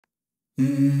Let's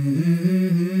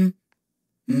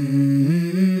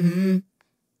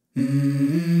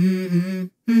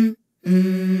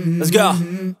go.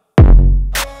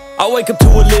 I wake up to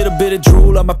a little bit of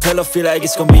drool on my pillow, feel like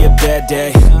it's gonna be a bad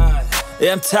day.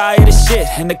 Yeah, I'm tired of shit,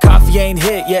 and the coffee ain't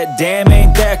hit yet, damn,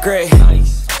 ain't that great.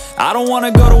 I don't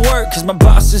wanna go to work, cause my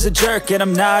boss is a jerk, and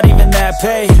I'm not even that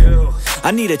paid.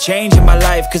 I need a change in my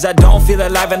life, cause I don't feel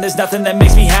alive, and there's nothing that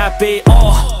makes me happy.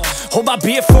 Hold my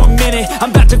beer for a minute,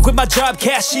 I'm about to quit my job,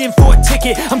 cash in for a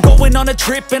ticket. I'm going on a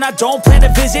trip and I don't plan to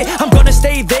visit. I'm gonna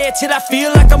stay there till I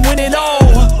feel like I'm winning,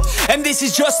 and this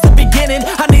is just the beginning.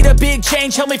 I need a big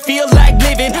change, help me feel like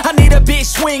living. I need a big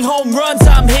swing, home runs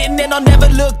I'm hitting, and I'll never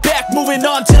look back, moving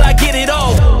on till I get it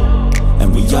all.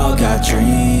 And we all got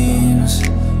dreams,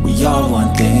 we all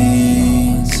want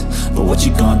things, but what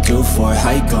you gonna do for it?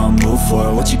 How you gonna move for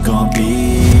it? What you gonna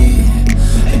be?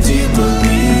 And do you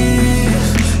believe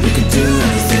you can do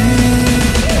anything?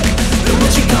 But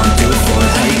what you gonna do for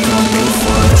it? How you gonna move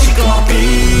for it? What you gonna be?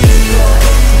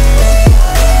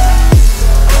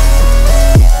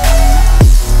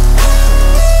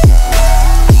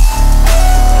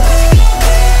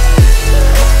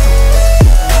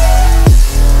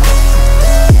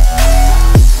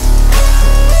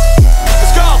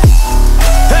 Let's go!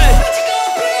 Hey!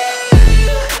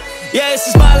 Yeah, this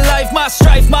is my life, my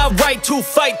strife, my right to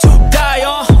fight, to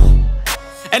die,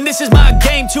 and this is my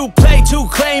game to play, to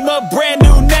claim a brand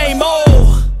new name,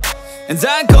 and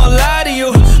I ain't gonna lie to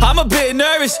you, I'm a bit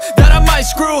nervous that I might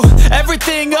screw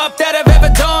everything up that I've ever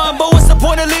done. But what's the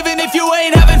point of living if you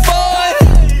ain't having fun?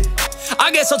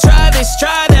 I guess I'll try this,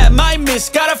 try that, might miss,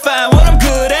 gotta find what I'm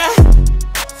good at.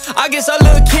 I guess I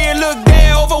look here, look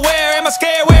there, over where am I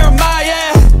scared, where am I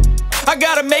at? I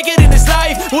gotta make it in this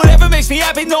life, whatever makes me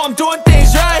happy, know I'm doing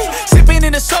things right. Sipping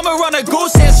in the summer on a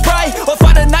goose and Sprite, or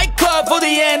find a nightclub for the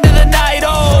end of the night,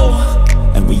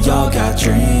 And we all got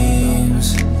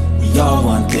dreams, we all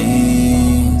want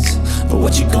things, but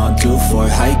what you gonna do for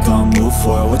it? How you gonna move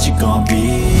for it? What you gonna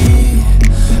be?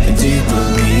 And do you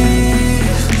believe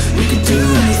you can do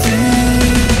anything?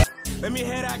 Let me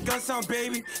hear that gun sound,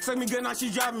 baby. Suck me good, now she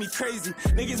driving me crazy.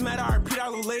 Niggas mad, I repeat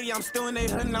that little lady. I'm still in they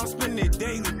hood and I'm spitting it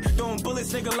daily. Throwing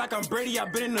bullets, nigga, like I'm Brady. I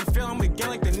been in the field, I'm again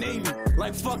like the Navy.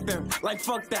 Like fuck them, like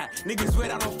fuck that. Niggas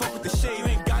weird, I don't fuck with the shade. You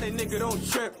ain't got it, nigga, don't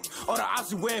trip. All the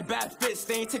ops wearing bad fits,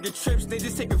 they ain't taking trips, they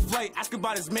just taking flight. Ask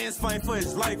about his man's fighting for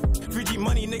his life. 3G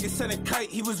money, nigga sent a kite.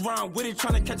 He was round with it,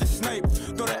 trying to catch a snipe.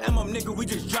 Throw the M up, nigga, we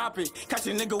just drop it. Catch a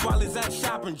nigga while he's at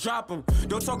shopping, drop him.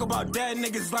 Don't talk about dead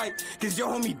niggas like, cause your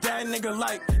homie dead nigga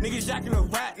like. Niggas jacking a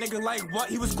rat, nigga like what?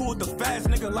 He was cool with the fast,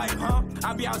 nigga like, huh?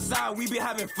 I be outside, we be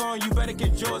having fun. You better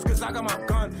get yours, cause I got my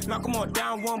gun. Knock them all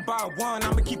down one by one.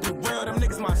 I'ma keep it real, them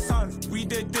niggas my sons. We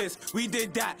did this, we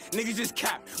did that. Niggas just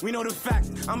cap, we know the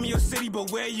facts. I'm in your city, but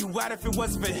where you at? If it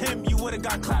wasn't for him, you would've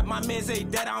got clapped. My mans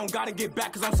ain't dead, I don't gotta get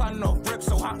back, cause I'm signing off rips,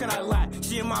 so how can I lie?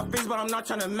 She in my face, but I'm not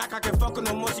trying to mac. I can fuck her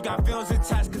no more, she got feelings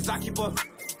attached, cause I keep her.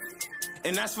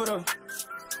 And that's for the,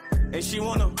 and she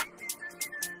wanna,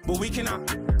 but we cannot.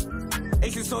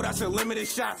 Aces, so that's a limited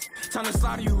shots. Time to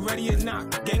slide, are you ready or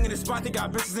not? Gang in the spot, they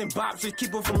got bitches and bops. Just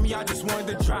keep her from me, I just wanted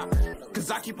to drop.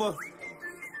 Cause I keep her,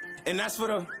 and that's for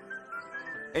the,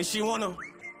 and she wanna,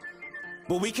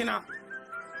 but we cannot.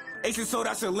 Aces, so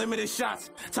that's a limited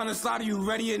shots. Time to slide, are you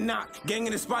ready or not? Gang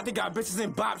in the spot, they got bitches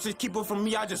and bops. Just keep her from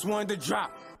me, I just wanted to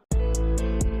drop.